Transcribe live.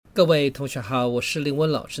各位同学好，我是林威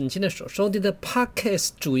老师。你现在所收听的 Podcast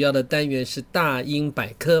主要的单元是大英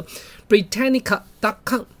百科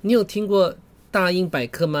Britannica.com。 你有听过大英百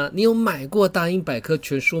科吗？你有买过大英百科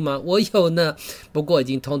全书吗？我有呢，不过已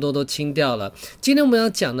经通通都清掉了。今天我们要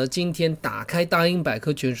讲的，今天打开大英百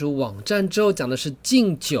科全书网站之后，讲的是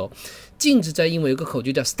敬酒。禁止在英文有个口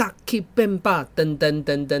诀叫 Start Keep Ben Bar 噔噔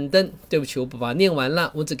噔噔噔。对不起，我不把它念完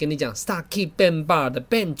了，我只跟你讲 Start Keep Ben Bar 的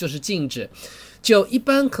Ben 就是禁止。酒一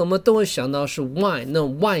般可能都会想到是 wine， 那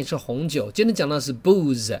wine 是红酒。今天讲到是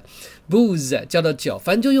booze 叫做酒，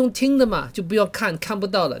反正就用听的嘛，就不要看不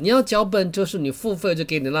到的。你要脚本就是你付费就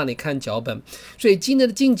给你让你看脚本，所以今天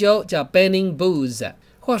的禁酒叫 banning booze。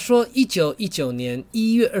话说1919年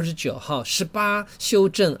1月29号18修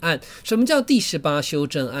正案。什么叫第18修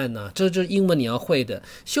正案呢？这就是英文你要会的。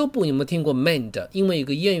修补有没有听过 mend？ 因为有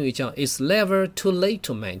个谚语叫 It's never too late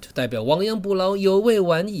to mend， 代表亡羊补牢，有未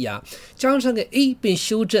晚矣啊。加上个 A 变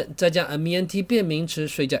修正，再加 ment 变名词，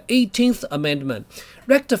所以叫 18th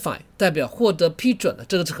Amendment。Rectify 代表获得批准了，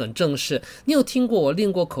这个是很正式。你有听过我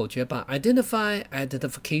练过口诀吧？ Identify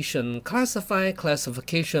Identification， Classify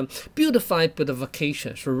Classification， Beautify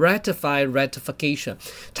Beautification， 是 Ratify Ratification。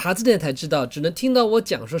 查字典才知道，只能听到我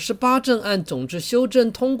讲说18正案总之修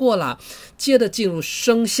正通过啦，接着进入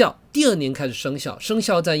生效。第二年开始生效，生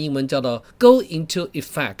效在英文叫做 go into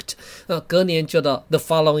effect， 隔年叫做 the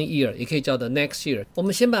following year， 也可以叫做 next year。 我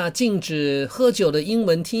们先把禁止喝酒的英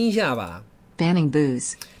文听一下吧。Banning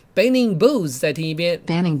booze. Banning booze， 再听一遍。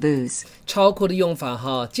Banning booze. 超酷的用法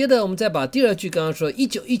哈。接着我们再把第二句刚刚说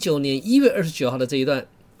1919年1月29号的这一段。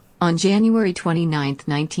On January 29,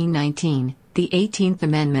 1919, the 18th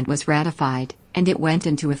Amendment was ratified, and it went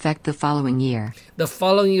into effect the following year. The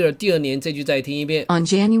following year 第二年这句再听一遍。On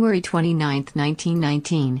January 29,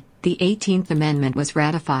 1919, the 18th Amendment was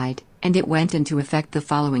ratified, and it went into effect the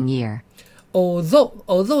following year.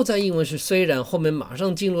 Although 在英文是虽然，后面马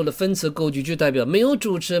上进入了分词构句，就代表没有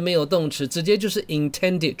主词没有动词，直接就是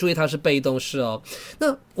intended， 注意它是被动式哦。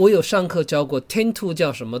那我有上课教过 tend to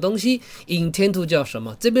叫什么东西， intend to 叫什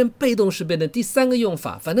么，这边被动式变成第三个用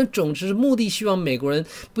法。反正总之是目的希望美国人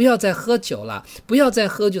不要再喝酒啦，不要再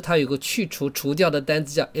喝酒，它有个去除除掉的单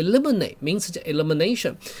词叫 eliminate， 名词叫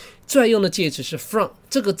elimination。最爱用的介词是 from，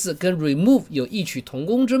 这个字跟 remove 有异曲同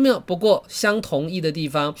工之妙，不过相同义的地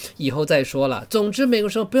方以后再说了。总之美国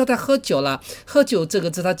说不要再喝酒了。喝酒这个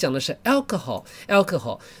字它讲的是 alcohol，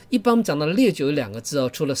 一般我们讲到烈酒有两个字哦，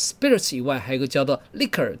除了 spirits 以外还有一个叫做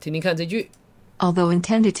liquor。 听听看这句。 Although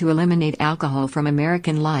intended to eliminate alcohol from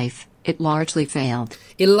American life, it largely failed.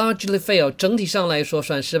 It largely failed， 整体上来说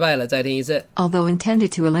算失败了。再听一次。 Although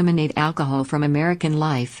intended to eliminate alcohol from American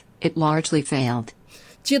life, it largely failed.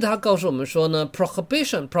接着他告诉我们说呢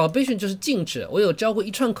prohibition 就是禁止。我有教过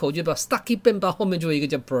一串口诀，把 stucky ben 把后面就有一个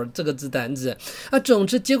叫 pro 这个字单字。总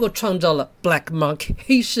之结果创造了 black market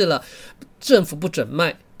黑市了，政府不准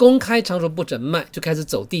卖，公开场所不准卖，就开始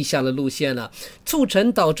走地下的路线了。促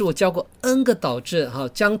成导致我教过 N 个导致，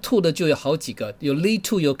将 to 的就有好几个，有 lead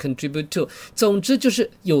to 有 contribute to， 总之就是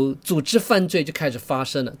有组织犯罪就开始发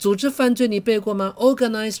生了。组织犯罪你背过吗？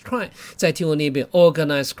 Organized crime， 再听我那边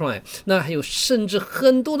Organized crime。 那还有甚至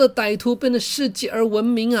很多的歹徒变得世界而闻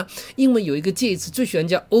名啊。英文有一个介词最喜欢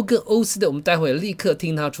叫 O 跟 O 斯的，我们待会立刻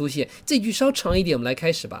听它出现。这句稍长一点，我们来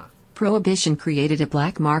开始吧。Prohibition created a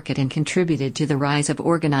black market and contributed to the rise of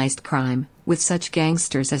organized crime, with such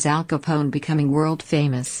gangsters as Al Capone becoming world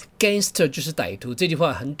famous. Gangster 就是歹徒，这句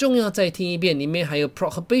话很重要，再听一遍。里面还有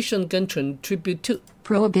prohibition 跟 contribute to。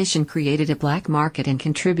 Prohibition created a black market and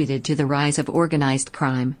contributed to the rise of organized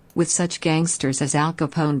crime, with such gangsters as Al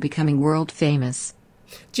Capone becoming world famous.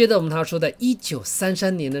 接着我们他说在1933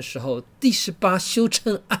年的时候，第18修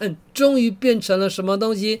正案终于变成了什么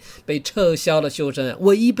东西？被撤销了修正案，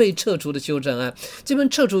唯一被撤除的修正案。这边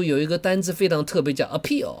撤除有一个单字非常特别叫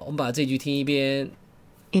appeal， 我们把这句听一遍。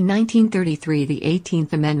In 1933, the 18th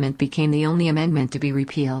Amendment became the only amendment to be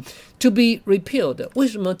repealed. To be repealed， 为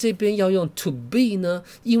什么这边要用 to be 呢？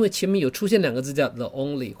因为前面有出现两个字叫 the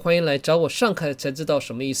only。 欢迎来找我上课才知道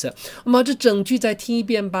什么意思。我们把这整句再听一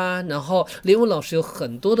遍吧。然后连文老师有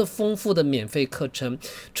很多的丰富的免费课程，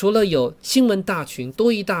除了有新闻大群、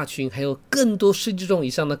多益大群，还有更多10几种以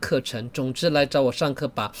上的课程。总之来找我上课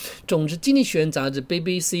吧。总之经济学人杂志、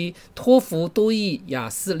BBC、托福、多益、雅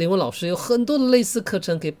思，连文老师有很多的类似课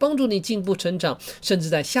程可以帮助你进步成长，甚至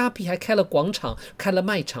在虾皮还开了广场，开了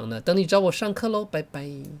卖场呢。等你找我上课咯，拜拜。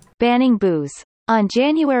 Banning booze. On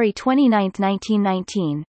January 29,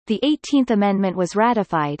 1919, the 18th Amendment was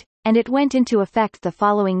ratified, and it went into effect the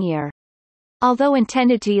following year. Although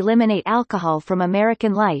intended to eliminate alcohol from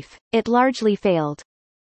American life, it largely failed.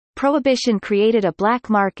 Prohibition created a black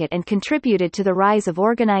market and contributed to the rise of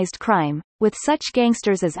organized crime, with such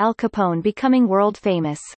gangsters as Al Capone becoming world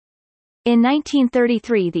famous. In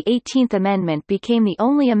 1933, the 18th Amendment became the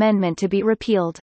only amendment to be repealed.